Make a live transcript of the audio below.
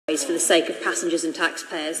compromise for the sake of passengers and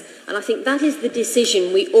taxpayers. And I think that is the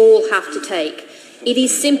decision we all have to take. It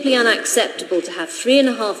is simply unacceptable to have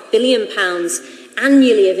 £3.5 billion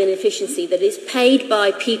annually of inefficiency that is paid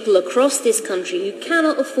by people across this country who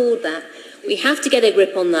cannot afford that. We have to get a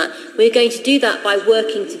grip on that. We're going to do that by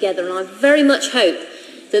working together, and I very much hope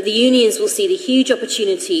that the unions will see the huge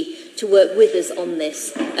opportunity to work with us on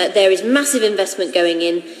this. There is massive investment going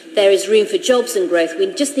in. There is room for jobs and growth.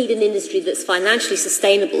 We just need an industry that's financially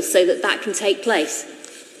sustainable so that that can take place.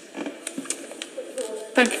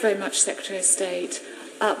 Thank you very much, Secretary of State.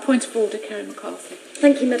 Point of order, Kerry McCarthy.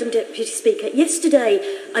 Thank you, Madam Deputy Speaker. Yesterday,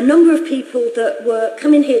 a number of people that were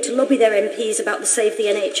coming here to lobby their MPs about the Save the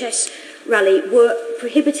NHS rally were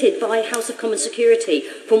prohibited by House of Commons Security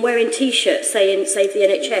from wearing T-shirts saying Save the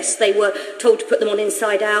NHS. They were told to put them on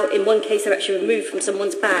inside out. In one case, they're actually removed from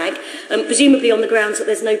someone's bag, presumably on the grounds that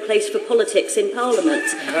there's no place for politics in Parliament.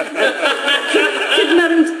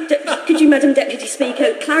 Could you, Madam Deputy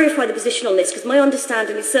Speaker, clarify the position on this? Because my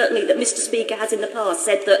understanding is certainly that Mr Speaker has in the past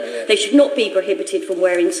said that they should not be prohibited from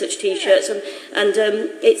wearing such T-shirts, and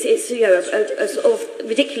it's a sort of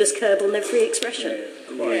ridiculous curb on their free expression.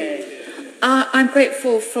 I'm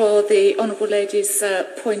grateful for the Honourable Lady's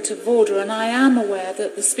point of order, and I am aware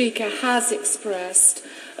that the Speaker has expressed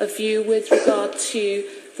a view with regard to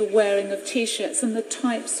the wearing of T-shirts and the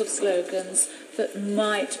types of slogans that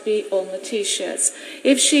might be on the T-shirts.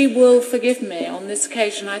 If she will forgive me on this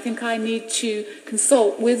occasion, I think I need to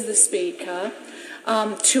consult with the Speaker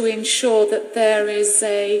to ensure that there is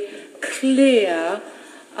a clear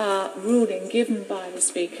ruling given by the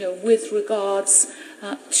Speaker with regards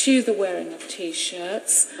to the wearing of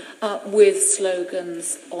T-shirts with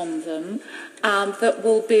slogans on them that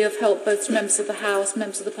will be of help both to members of the House,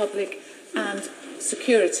 members of the public and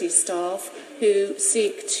security staff who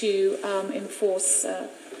seek to enforce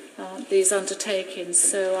these undertakings.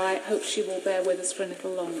 So I hope she will bear with us for a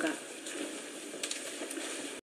little longer.